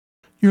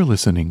You're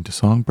listening to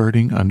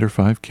Songbirding Under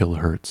 5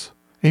 kHz,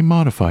 a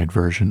modified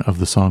version of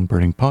the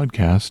Songbirding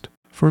podcast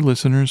for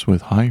listeners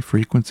with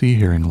high-frequency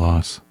hearing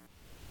loss.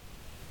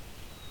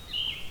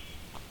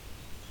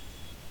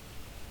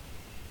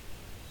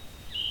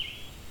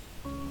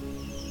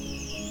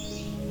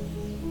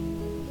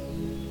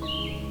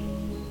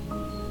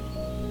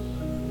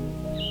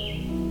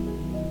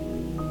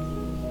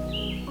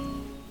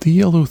 The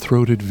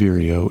yellow-throated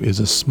vireo is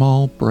a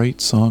small,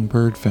 bright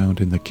songbird found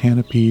in the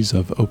canopies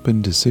of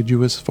open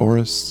deciduous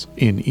forests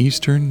in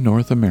eastern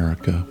North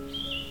America.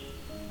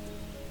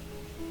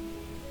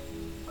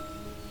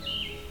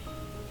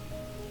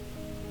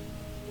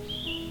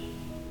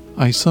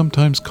 I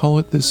sometimes call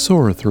it the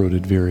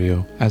sore-throated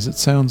vireo, as it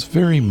sounds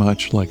very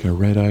much like a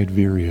red-eyed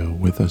vireo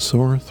with a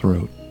sore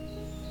throat.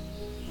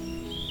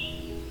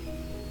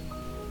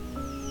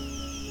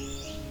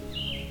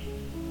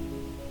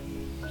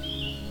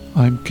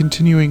 I'm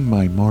continuing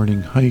my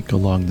morning hike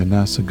along the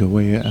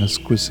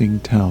Nassagaweya-Esquissing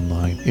town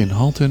line in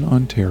Halton,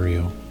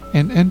 Ontario,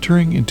 and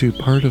entering into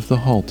part of the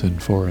Halton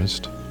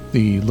Forest,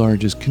 the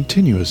largest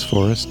continuous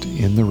forest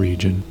in the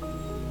region.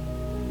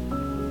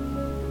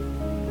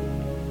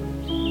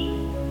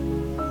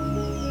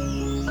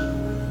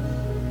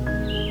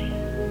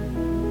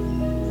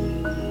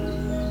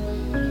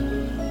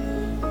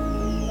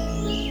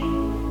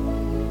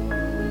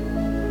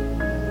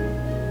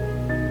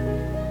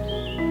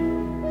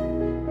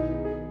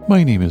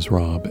 My name is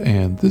Rob,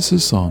 and this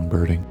is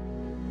Songbirding.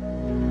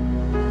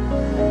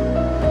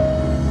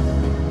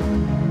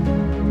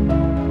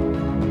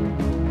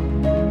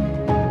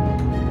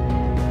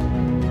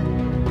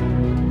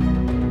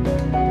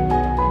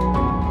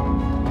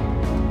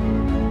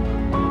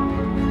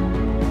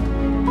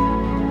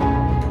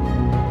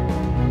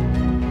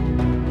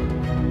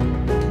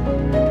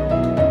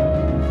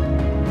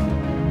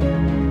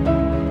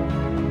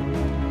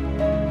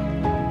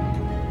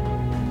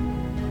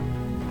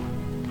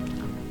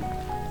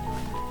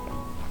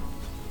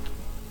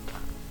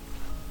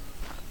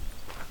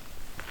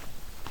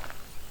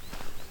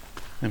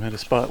 I'm at a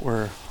spot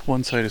where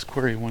one side is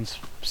quarry, one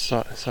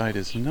side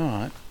is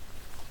not.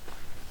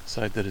 The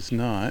side that is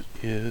not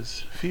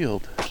is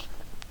field.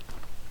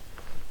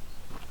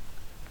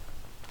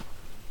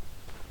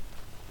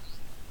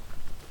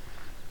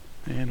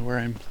 And where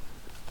I'm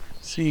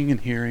seeing and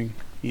hearing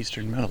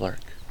eastern meadowlark.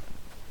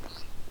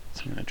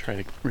 So I'm going to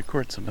try to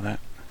record some of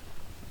that.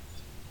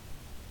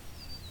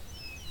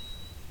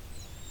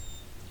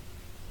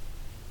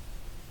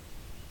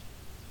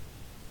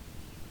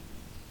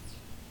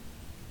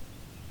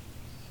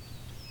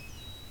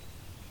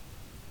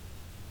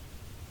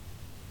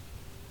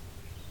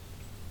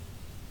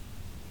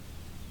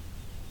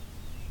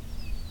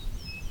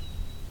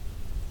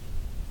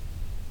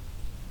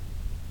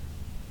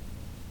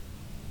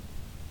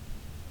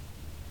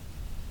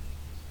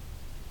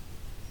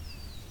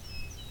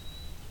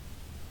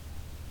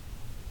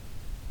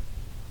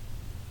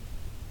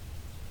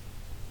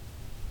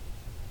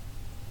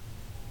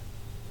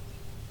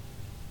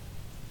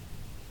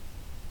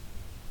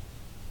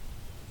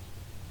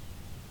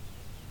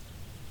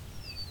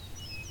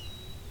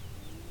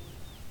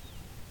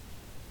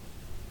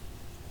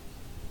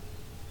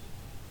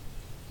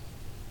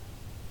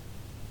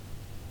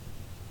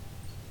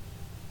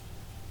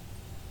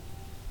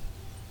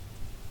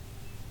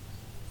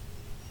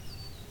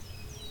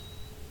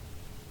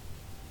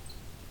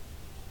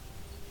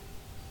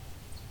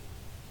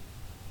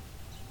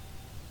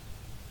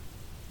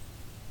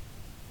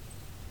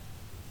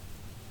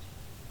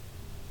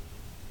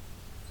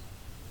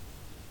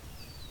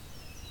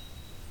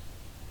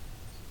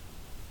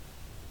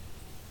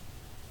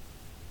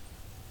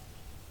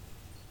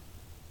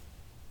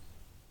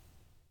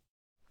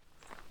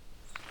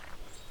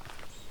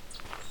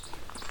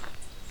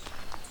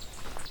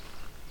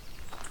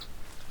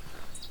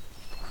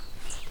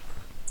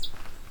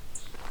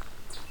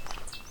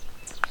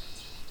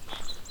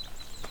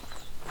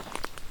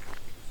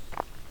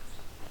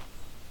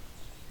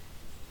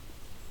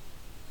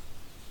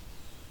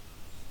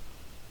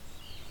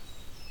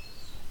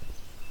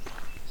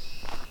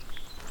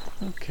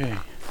 Okay,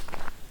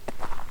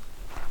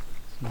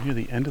 so near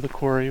the end of the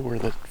quarry where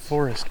the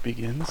forest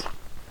begins.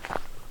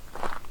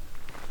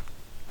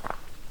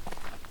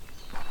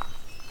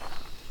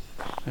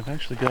 I've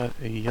actually got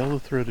a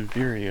yellow-throated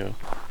vireo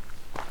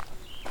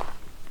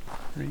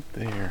right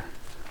there.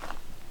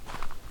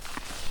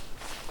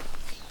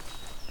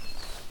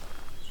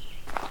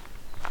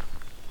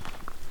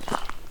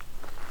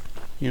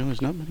 You know,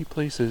 there's not many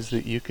places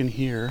that you can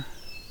hear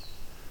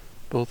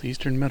both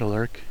eastern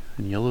meadowlark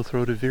and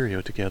yellow-throated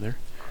vireo together.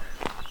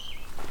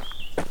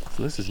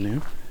 So this is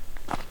new.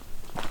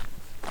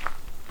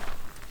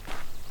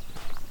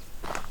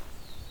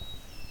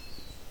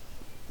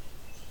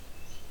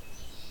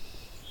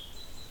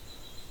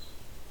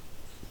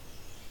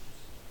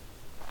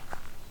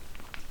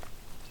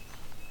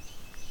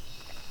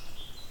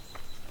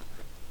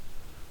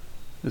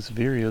 This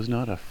vireo's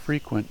not a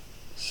frequent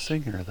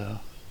singer though.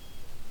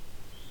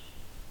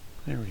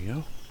 There we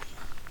go.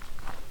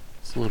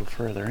 It's a little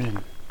further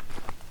in.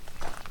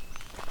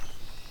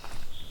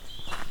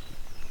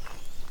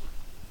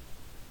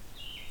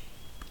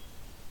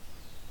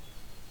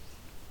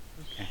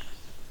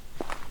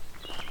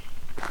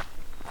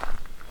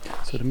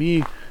 to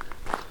me,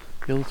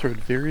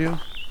 yellow-throated vireo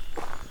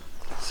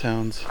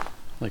sounds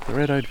like the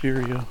red-eyed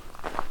vireo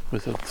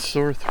with a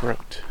sore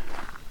throat.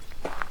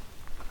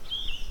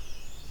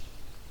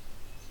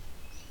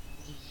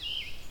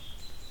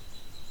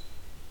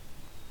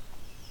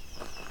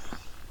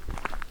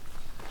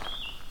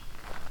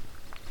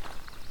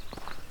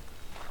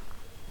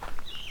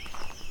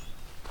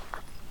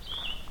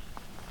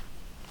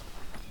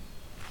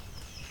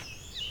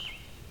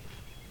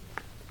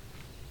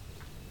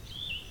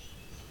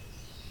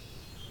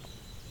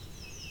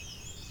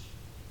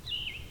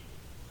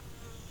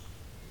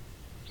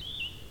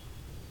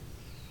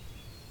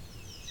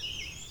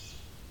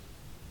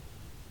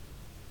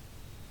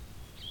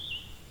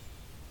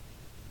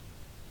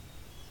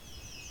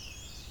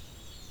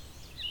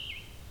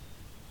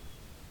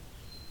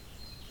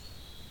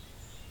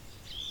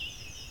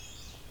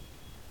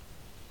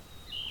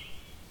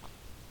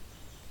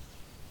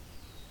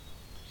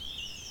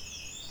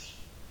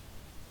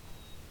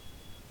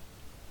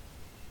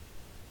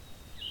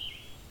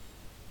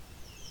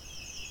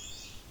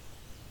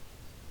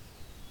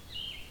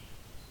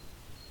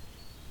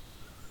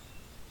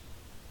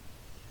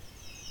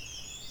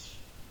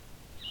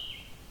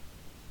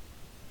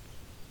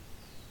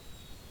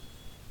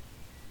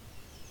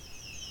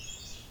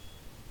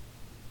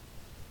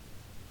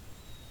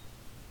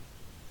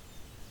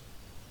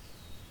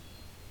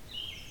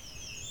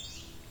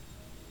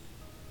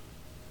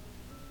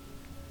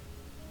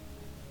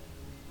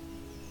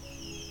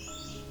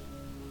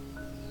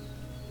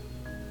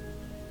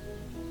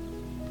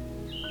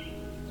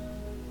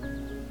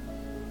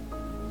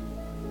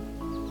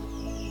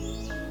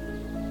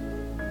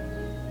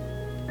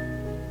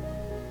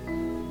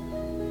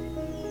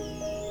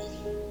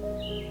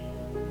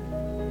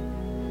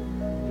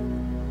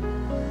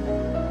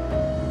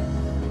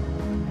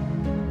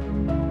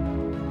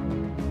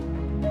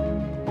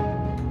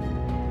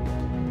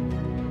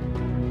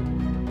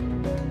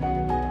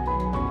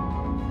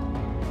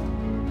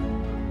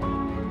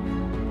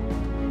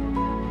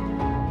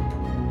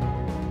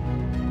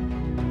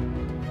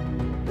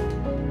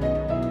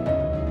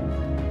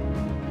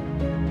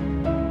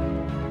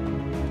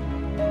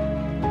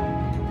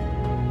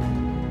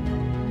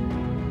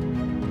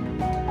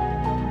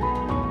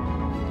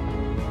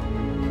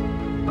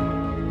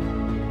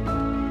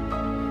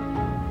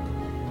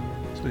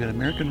 So we got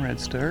American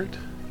redstart,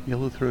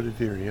 yellow-throated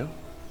vireo.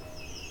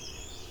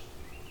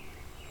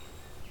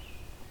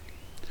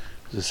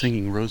 There's a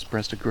singing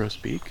rose-breasted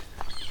grosbeak.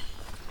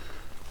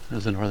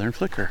 There's a northern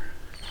flicker.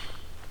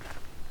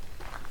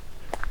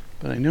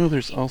 But I know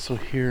there's also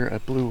here a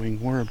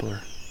blue-winged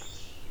warbler.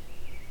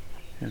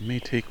 It may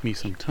take me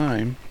some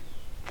time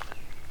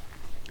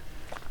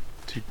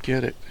to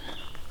get it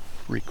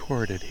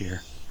recorded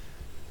here.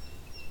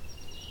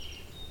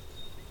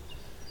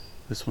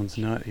 This one's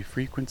not a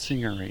frequent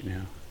singer right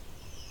now.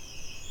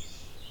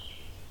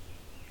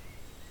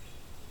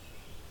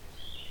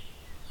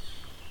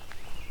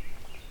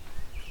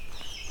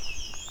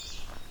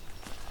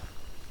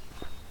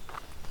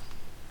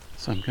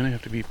 So I'm gonna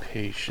have to be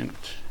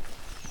patient.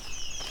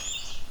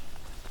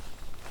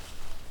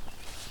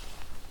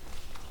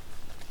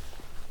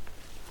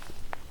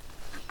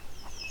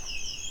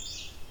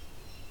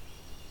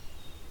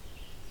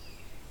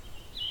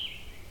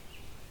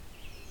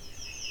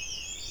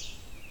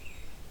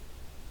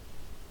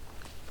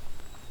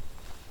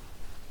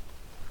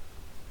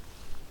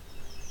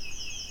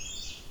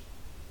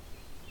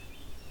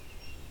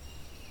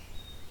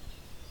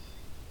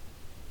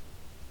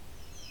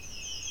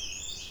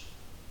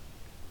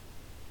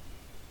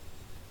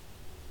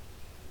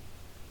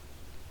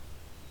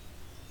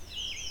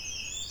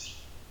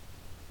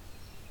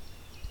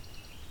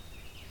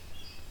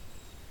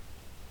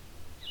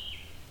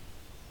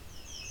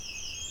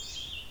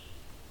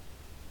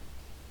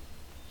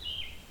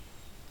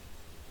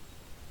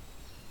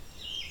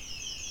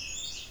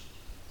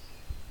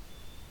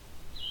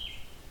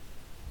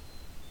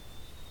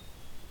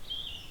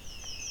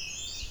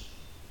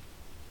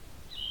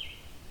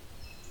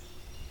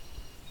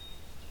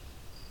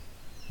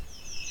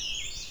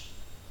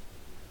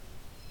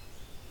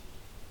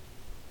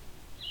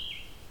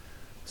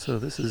 So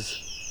this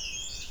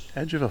is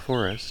edge of a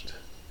forest,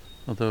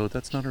 although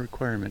that's not a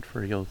requirement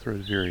for a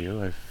yellow-throated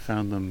vireo. I've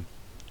found them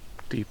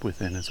deep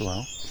within as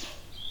well.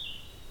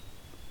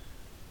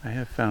 I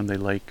have found they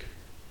like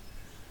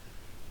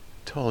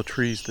tall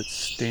trees that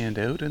stand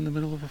out in the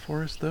middle of a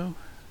forest though.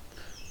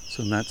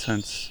 So in that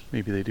sense,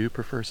 maybe they do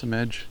prefer some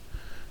edge,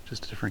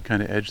 just a different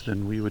kind of edge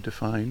than we would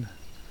define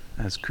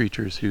as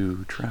creatures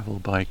who travel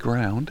by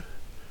ground.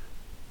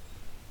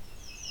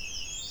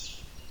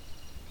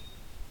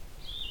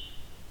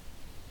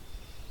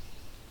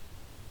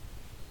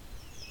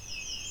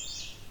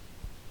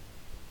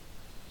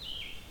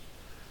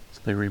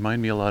 They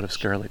remind me a lot of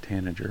scarlet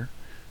tanager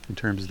in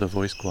terms of the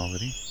voice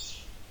quality.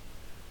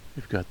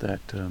 They've got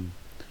that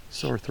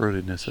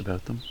sore-throatedness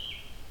about them.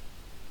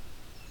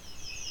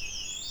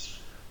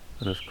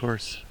 But of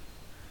course,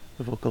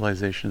 the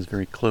vocalization is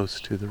very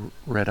close to the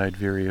red-eyed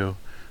vireo,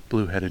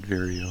 blue-headed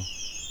vireo.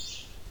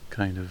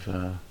 kind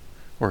of,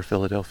 or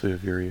Philadelphia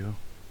Vireo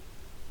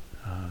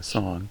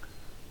song.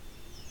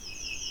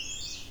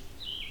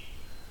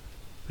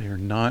 They are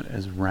not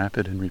as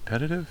rapid and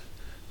repetitive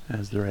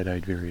as the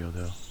red-eyed vireo,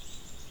 though.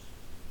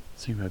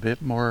 Seem a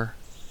bit more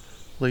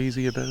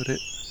lazy about it,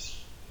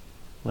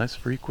 less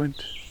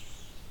frequent,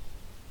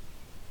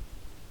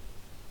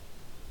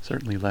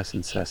 certainly less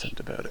incessant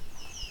about it.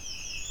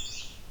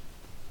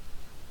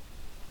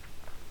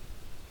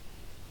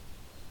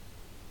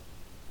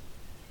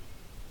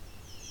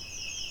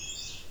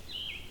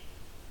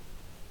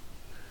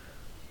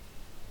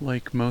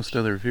 Like most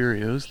other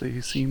vireos, they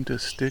seem to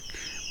stick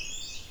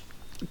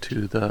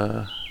to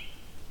the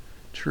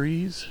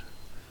trees.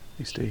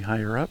 They stay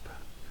higher up.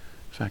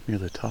 In fact, near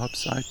the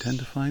tops I tend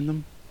to find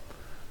them.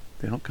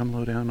 They don't come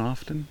low down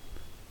often.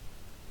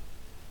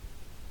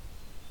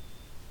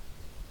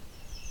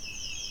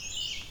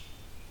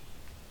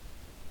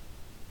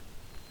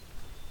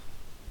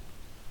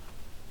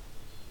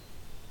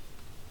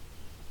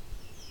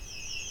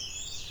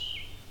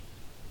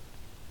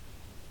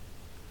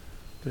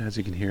 But as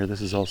you can hear,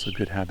 this is also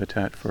good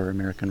habitat for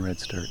American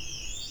redstart.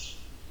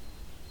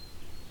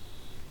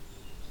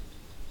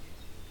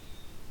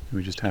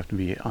 We just happen to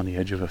be on the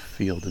edge of a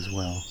field as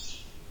well,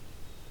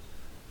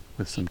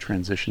 with some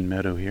transition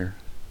meadow here.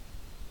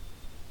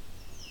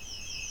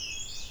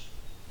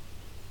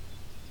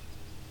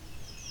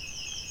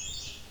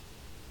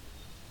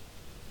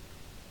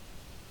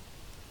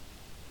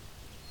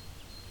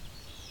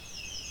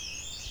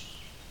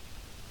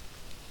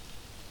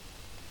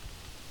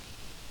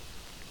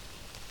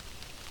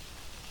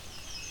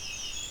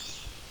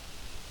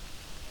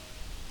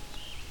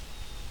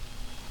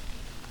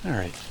 All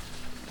right.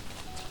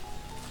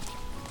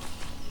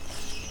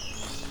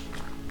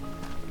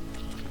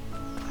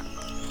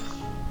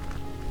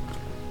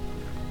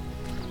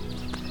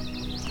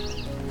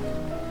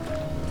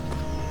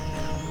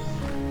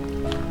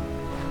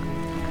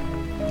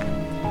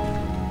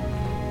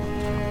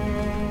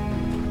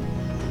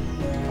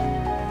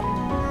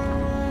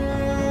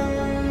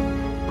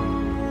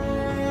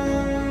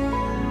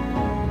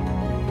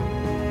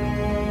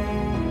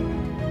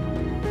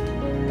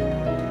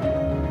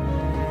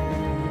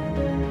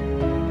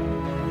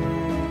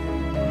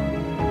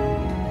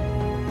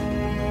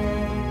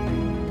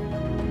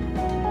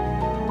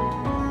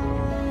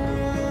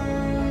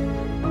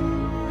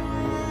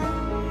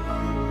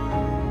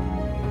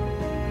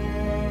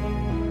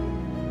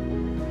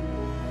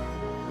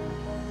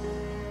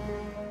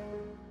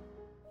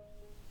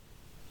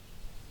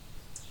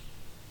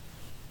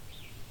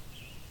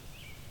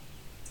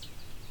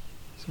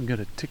 So I've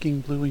got a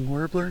ticking blue-winged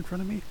warbler in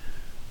front of me.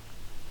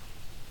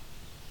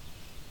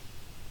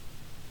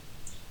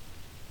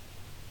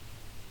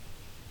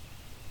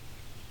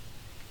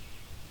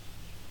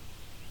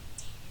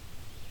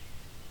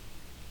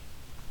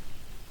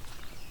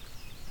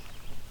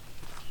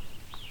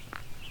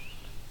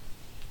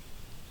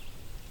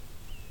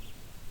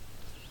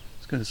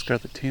 It's got a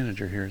scarlet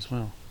tanager here as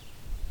well.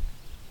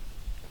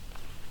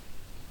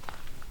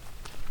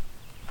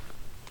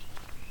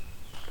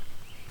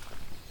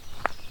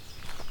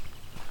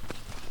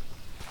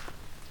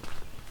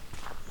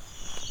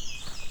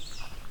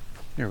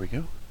 There we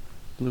go.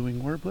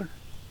 Blue-winged warbler.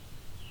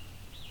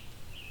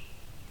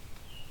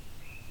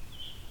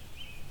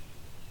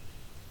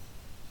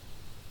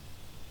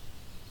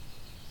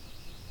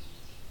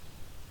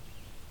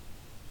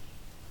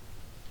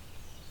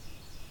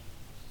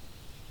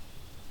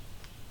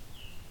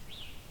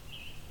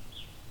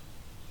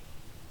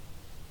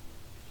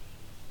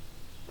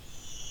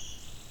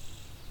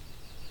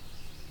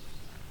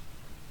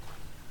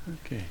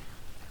 Okay.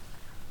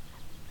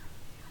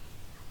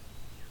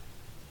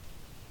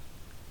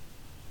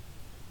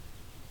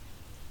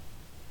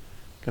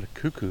 Got a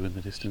cuckoo in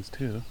the distance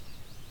too.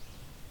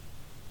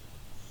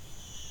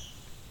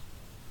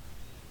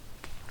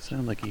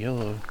 Sound like a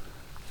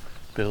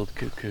yellow-billed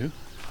cuckoo.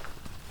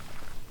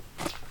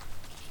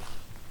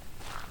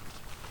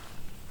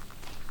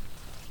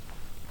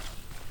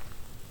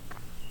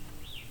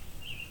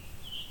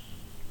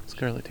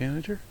 Scarlet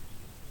tanager.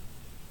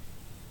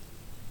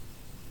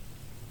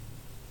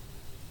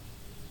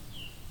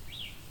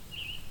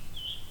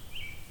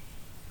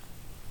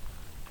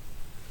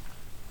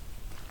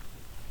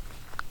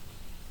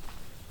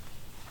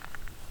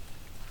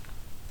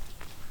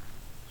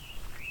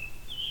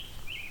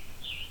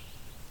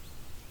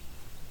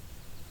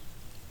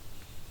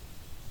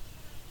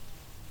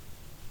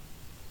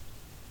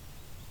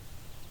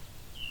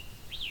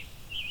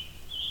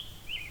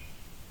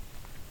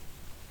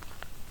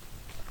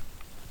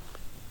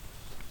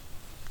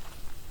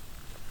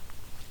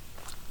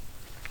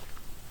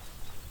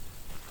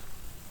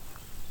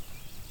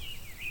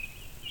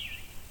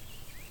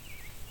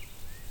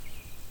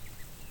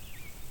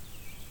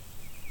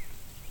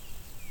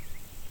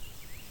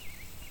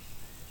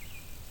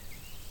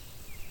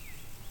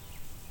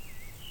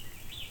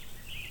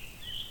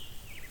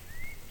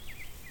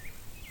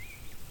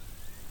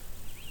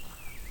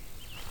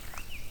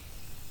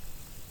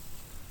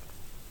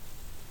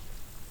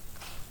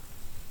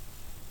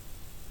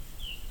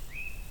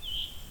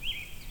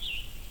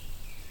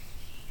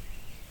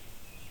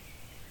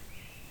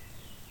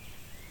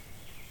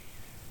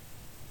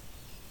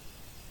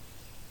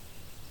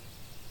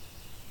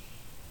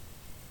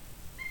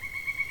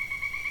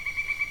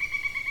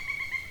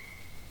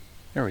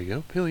 There we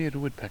go, pileated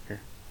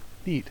woodpecker.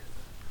 Neat.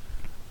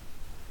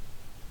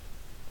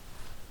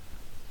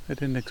 I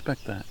didn't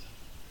expect that.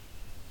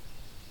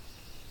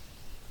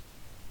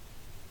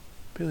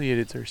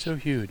 Pileateds are so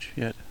huge,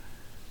 yet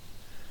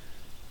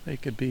they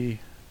could be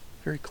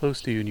very close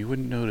to you and you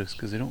wouldn't notice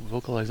because they don't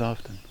vocalize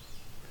often.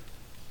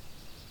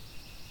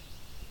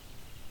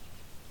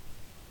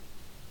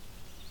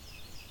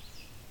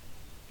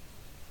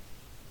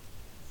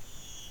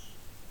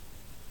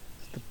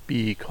 It's the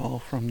bee call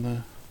from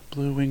the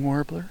blue-wing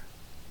warbler.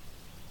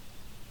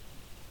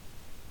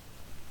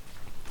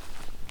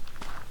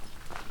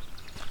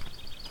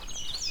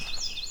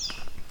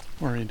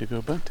 More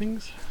indigo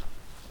buntings.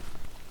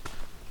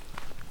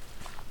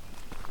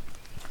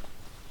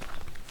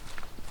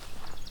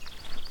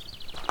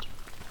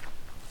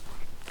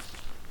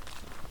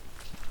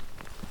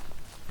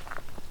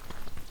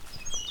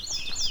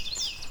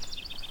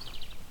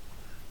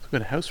 So we've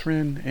got a house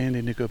wren and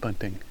indigo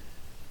bunting.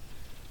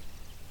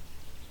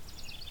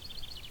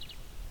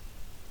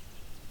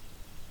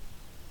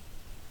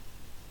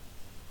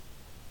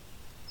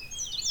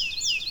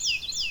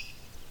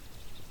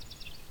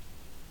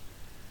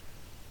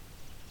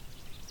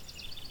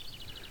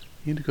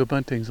 The indigo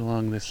buntings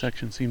along this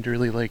section seem to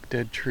really like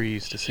dead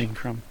trees to sing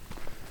from.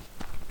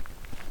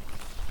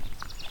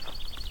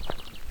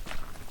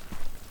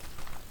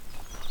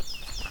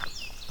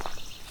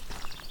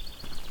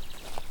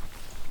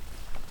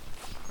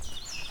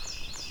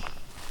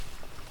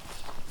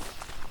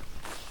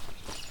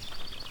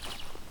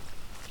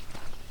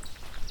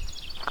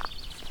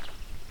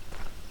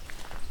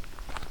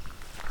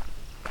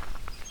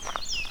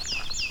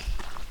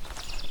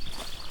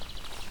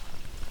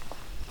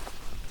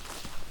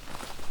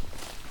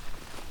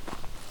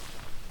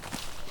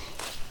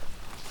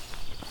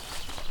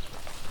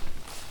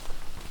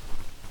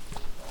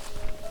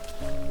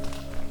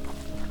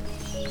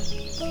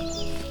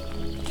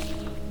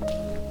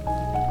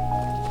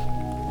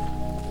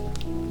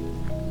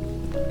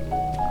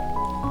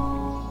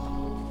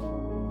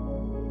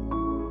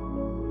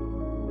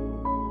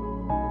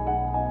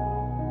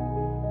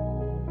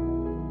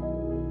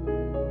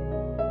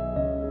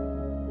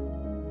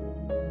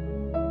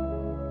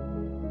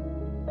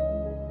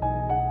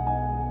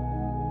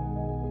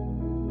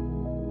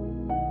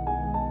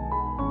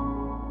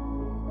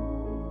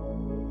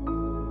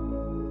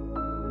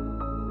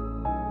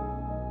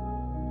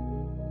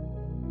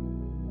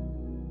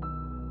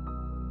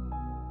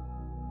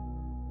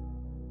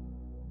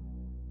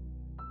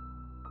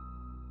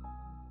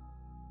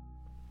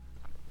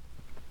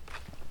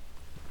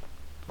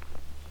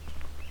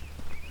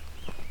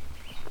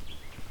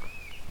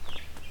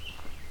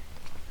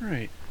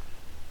 Right.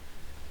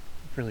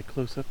 Fairly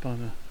close up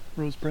on a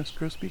rose-breast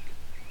grosbeak.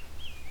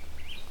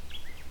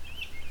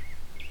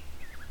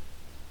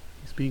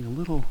 He's being a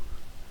little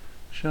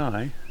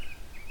shy.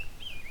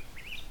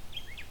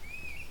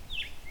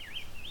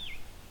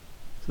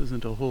 This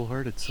isn't a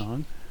wholehearted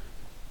song.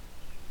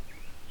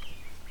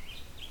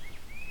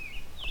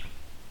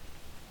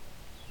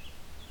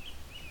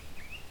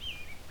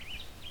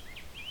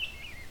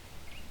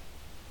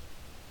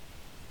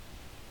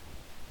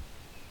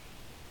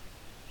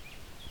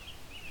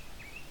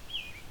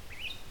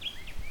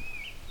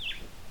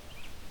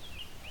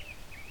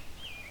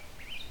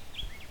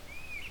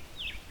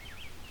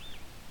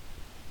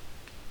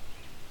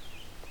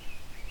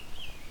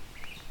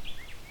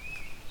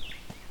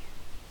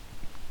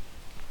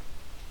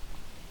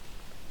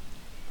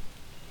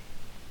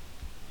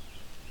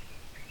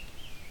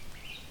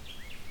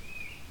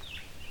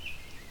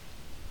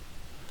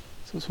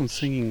 So this one's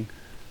singing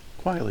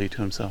quietly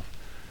to himself.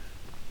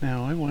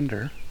 Now I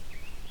wonder,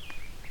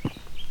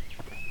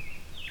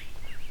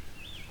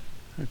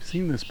 I've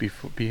seen this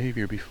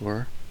behavior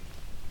before.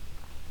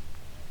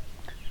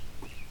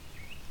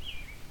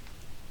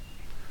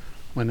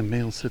 When a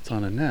male sits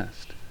on a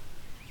nest.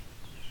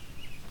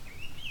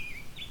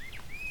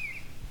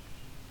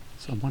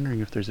 So I'm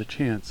wondering if there's a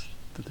chance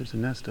that there's a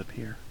nest up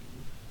here.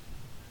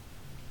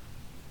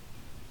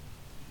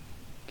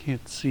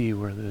 Can't see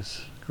where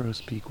this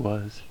grosbeak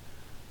was.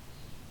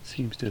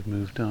 Seems to have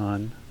moved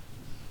on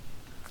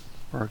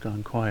or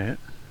gone quiet.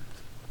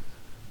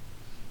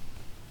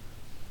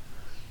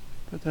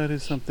 But that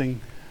is something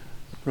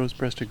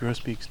rose-breasted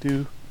grosbeaks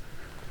do.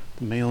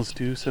 The males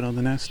do sit on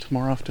the nest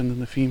more often than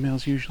the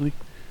females usually,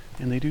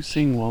 and they do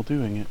sing while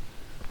doing it.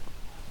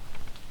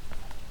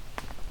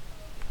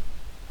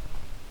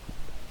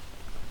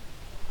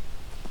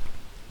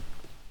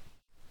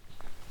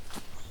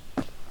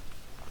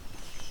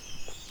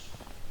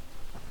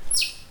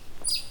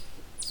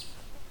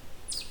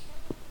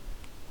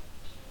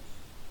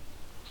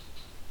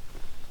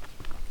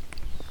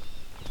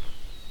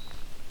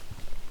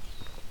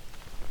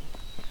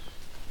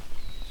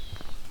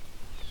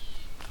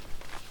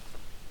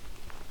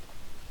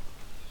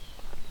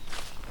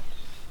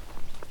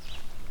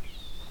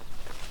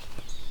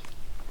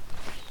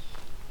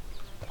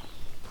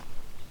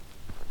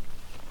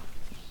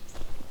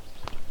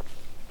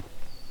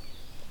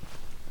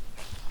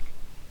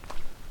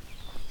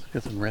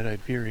 Got some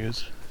red-eyed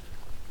vireos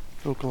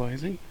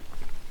vocalizing.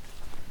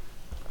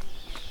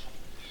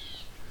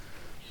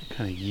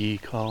 Kind of yee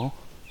call.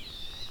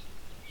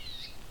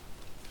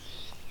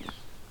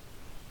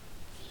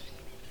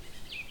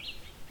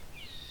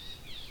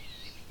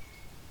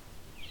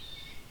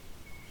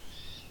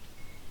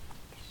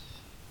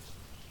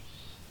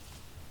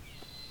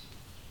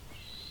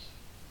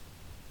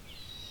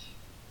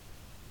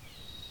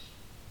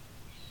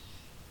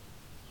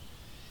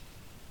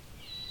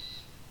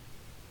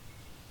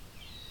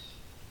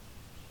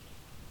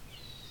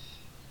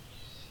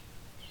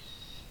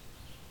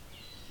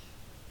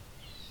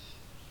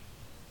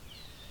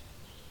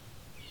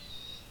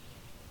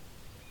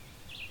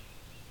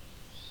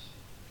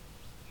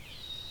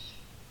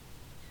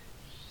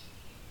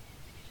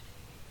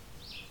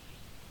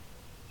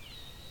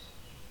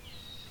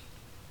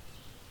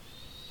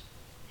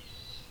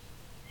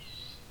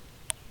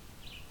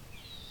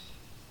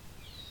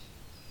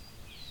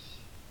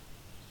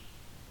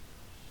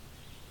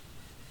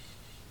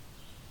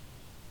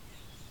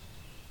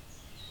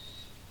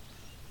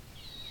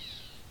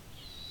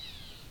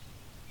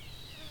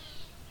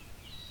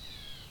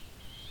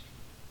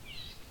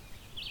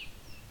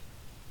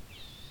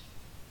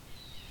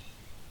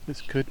 This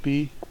could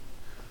be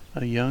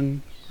a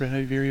young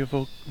red-eyed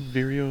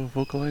vireo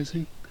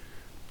vocalizing.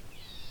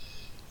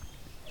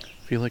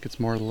 I feel like it's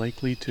more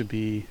likely to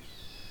be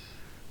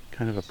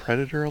kind of a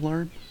predator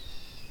alarm,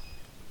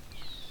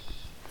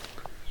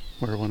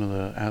 where one of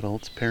the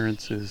adult's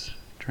parents is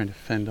trying to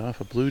fend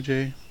off a blue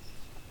jay,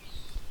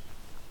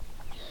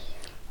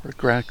 or a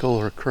grackle,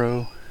 or a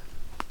crow.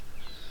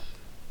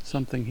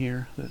 Something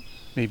here that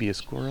maybe a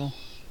squirrel.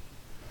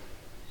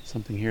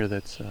 Something here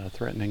that's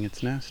threatening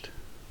its nest.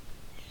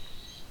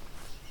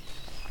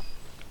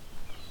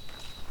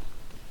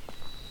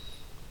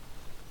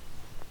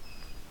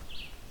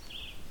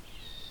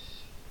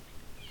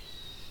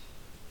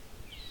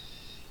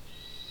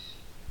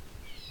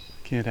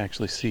 Can't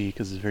actually see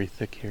because it's very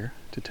thick here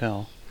to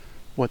tell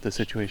what the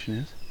situation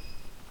is.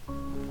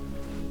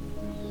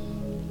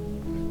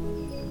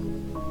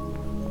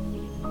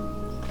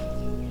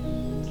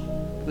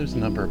 But there's a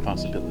number of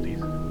possibilities.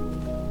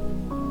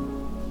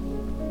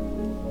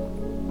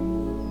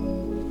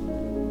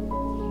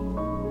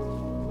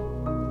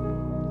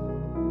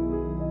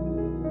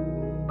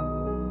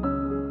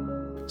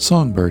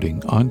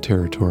 Songbirding on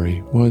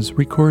Territory was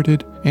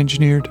recorded,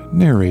 engineered,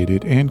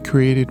 narrated, and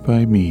created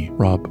by me,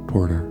 Rob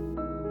Porter,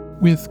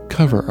 with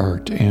cover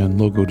art and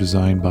logo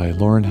design by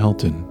Lauren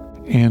Helton,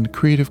 and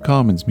Creative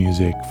Commons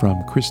music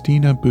from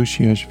Christina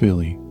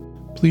Bushiashvili.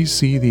 Please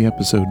see the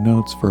episode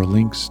notes for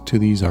links to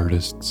these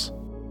artists.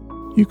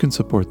 You can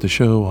support the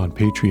show on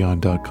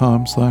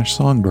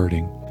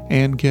patreon.com/songbirding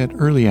and get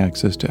early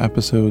access to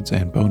episodes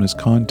and bonus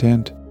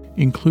content,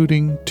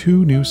 including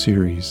 2 new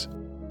series,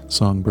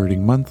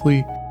 Songbirding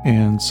Monthly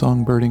and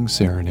Songbirding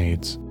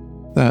Serenades.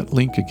 That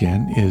link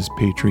again is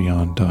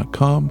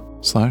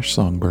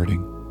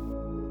patreon.com/songbirding.